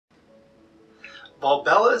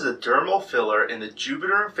Volbella is a dermal filler in the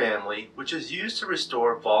Juvederm family, which is used to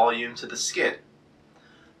restore volume to the skin.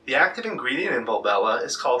 The active ingredient in Volbella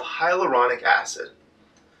is called hyaluronic acid.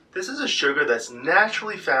 This is a sugar that's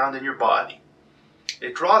naturally found in your body.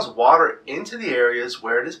 It draws water into the areas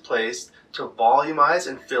where it is placed to volumize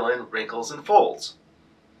and fill in wrinkles and folds.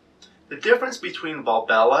 The difference between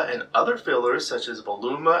Volbella and other fillers such as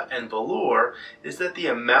Voluma and Vollure is that the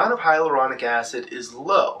amount of hyaluronic acid is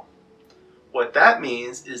low. What that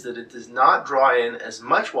means is that it does not draw in as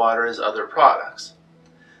much water as other products.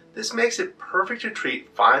 This makes it perfect to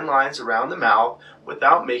treat fine lines around the mouth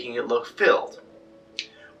without making it look filled.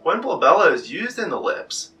 When Volbella is used in the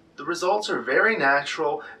lips, the results are very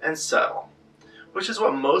natural and subtle, which is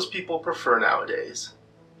what most people prefer nowadays.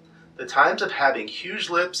 The times of having huge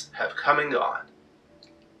lips have come and gone.